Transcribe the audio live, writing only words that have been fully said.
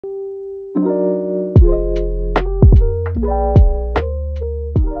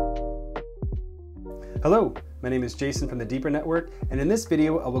Hello, my name is Jason from the Deeper Network, and in this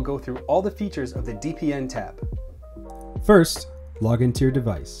video I will go through all the features of the DPN tab. First, log into your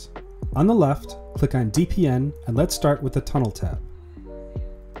device. On the left, click on DPN and let's start with the Tunnel tab.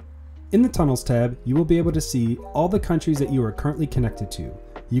 In the Tunnels tab, you will be able to see all the countries that you are currently connected to.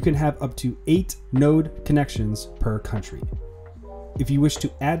 You can have up to 8 node connections per country. If you wish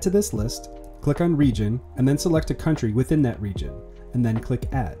to add to this list, click on Region and then select a country within that region, and then click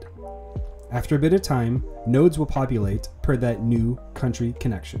Add. After a bit of time, nodes will populate per that new country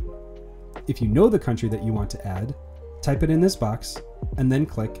connection. If you know the country that you want to add, type it in this box and then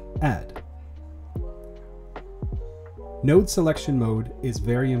click Add. Node selection mode is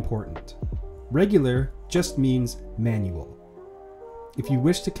very important. Regular just means manual. If you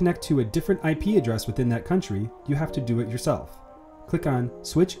wish to connect to a different IP address within that country, you have to do it yourself. Click on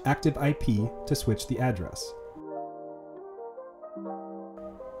Switch Active IP to switch the address.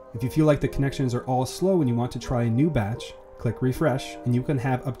 If you feel like the connections are all slow and you want to try a new batch, click Refresh and you can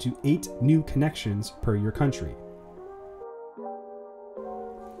have up to 8 new connections per your country.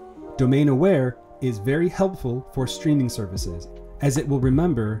 Domain Aware is very helpful for streaming services, as it will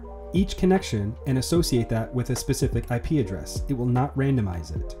remember each connection and associate that with a specific IP address. It will not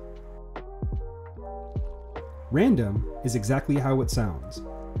randomize it. Random is exactly how it sounds.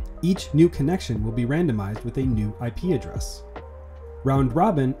 Each new connection will be randomized with a new IP address. Round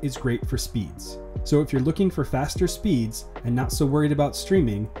Robin is great for speeds. So if you're looking for faster speeds and not so worried about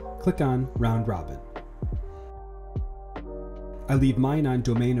streaming, click on Round Robin. I leave mine on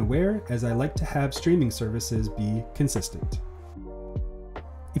Domain Aware as I like to have streaming services be consistent.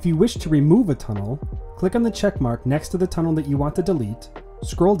 If you wish to remove a tunnel, click on the check mark next to the tunnel that you want to delete,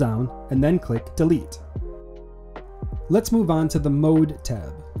 scroll down, and then click Delete. Let's move on to the Mode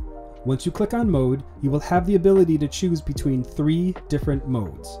tab. Once you click on Mode, you will have the ability to choose between 3 different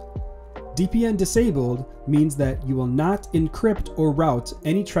modes. DPN Disabled means that you will not encrypt or route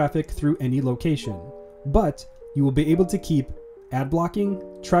any traffic through any location, but you will be able to keep ad blocking,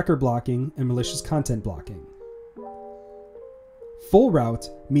 tracker blocking, and malicious content blocking. Full route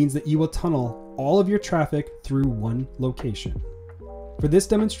means that you will tunnel all of your traffic through one location. For this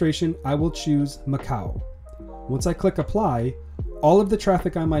demonstration, I will choose Macau. Once I click Apply, all of the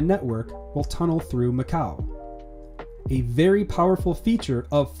traffic on my network will tunnel through Macau. A very powerful feature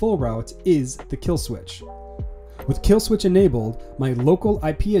of full route is the kill switch. With kill switch enabled, my local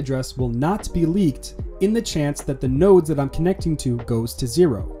IP address will not be leaked in the chance that the nodes that I'm connecting to goes to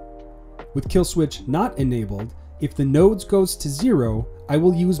 0. With kill switch not enabled, if the nodes goes to 0, I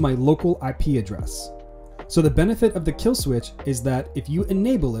will use my local IP address. So the benefit of the kill switch is that if you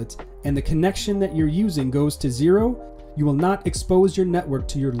enable it and the connection that you're using goes to 0, you will not expose your network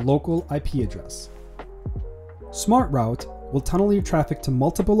to your local IP address. Smart Route will tunnel your traffic to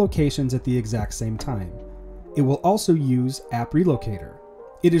multiple locations at the exact same time. It will also use App Relocator.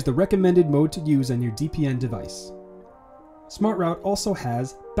 It is the recommended mode to use on your DPN device. Smart Route also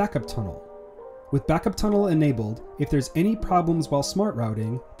has Backup Tunnel. With Backup Tunnel enabled, if there's any problems while smart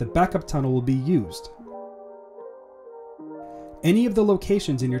routing, the Backup Tunnel will be used. Any of the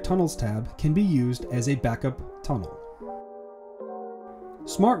locations in your Tunnels tab can be used as a backup tunnel.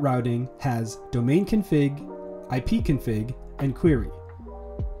 Smart Routing has Domain Config, IP Config, and Query.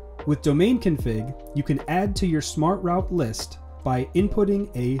 With Domain Config, you can add to your Smart Route list by inputting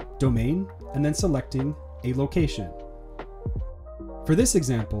a domain and then selecting a location. For this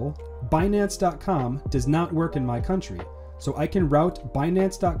example, Binance.com does not work in my country, so I can route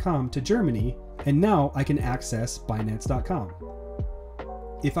Binance.com to Germany, and now I can access Binance.com.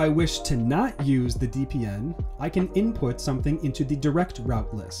 If I wish to not use the DPN, I can input something into the direct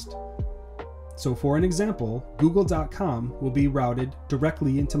route list. So for an example, Google.com will be routed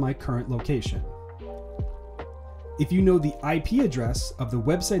directly into my current location. If you know the IP address of the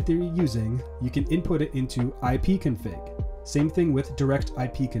website that you're using, you can input it into ipconfig. Same thing with direct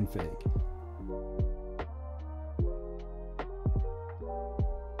ipconfig.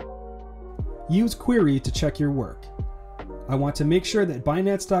 Use Query to check your work. I want to make sure that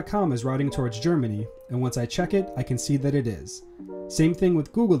Binance.com is routing towards Germany, and once I check it, I can see that it is. Same thing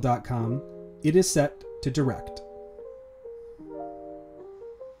with Google.com, it is set to direct.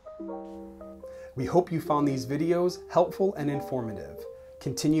 We hope you found these videos helpful and informative.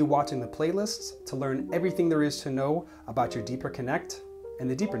 Continue watching the playlists to learn everything there is to know about your Deeper Connect and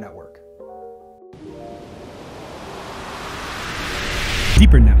the Deeper Network.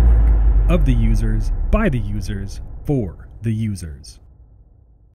 Deeper Network, of the users, by the users, for the users.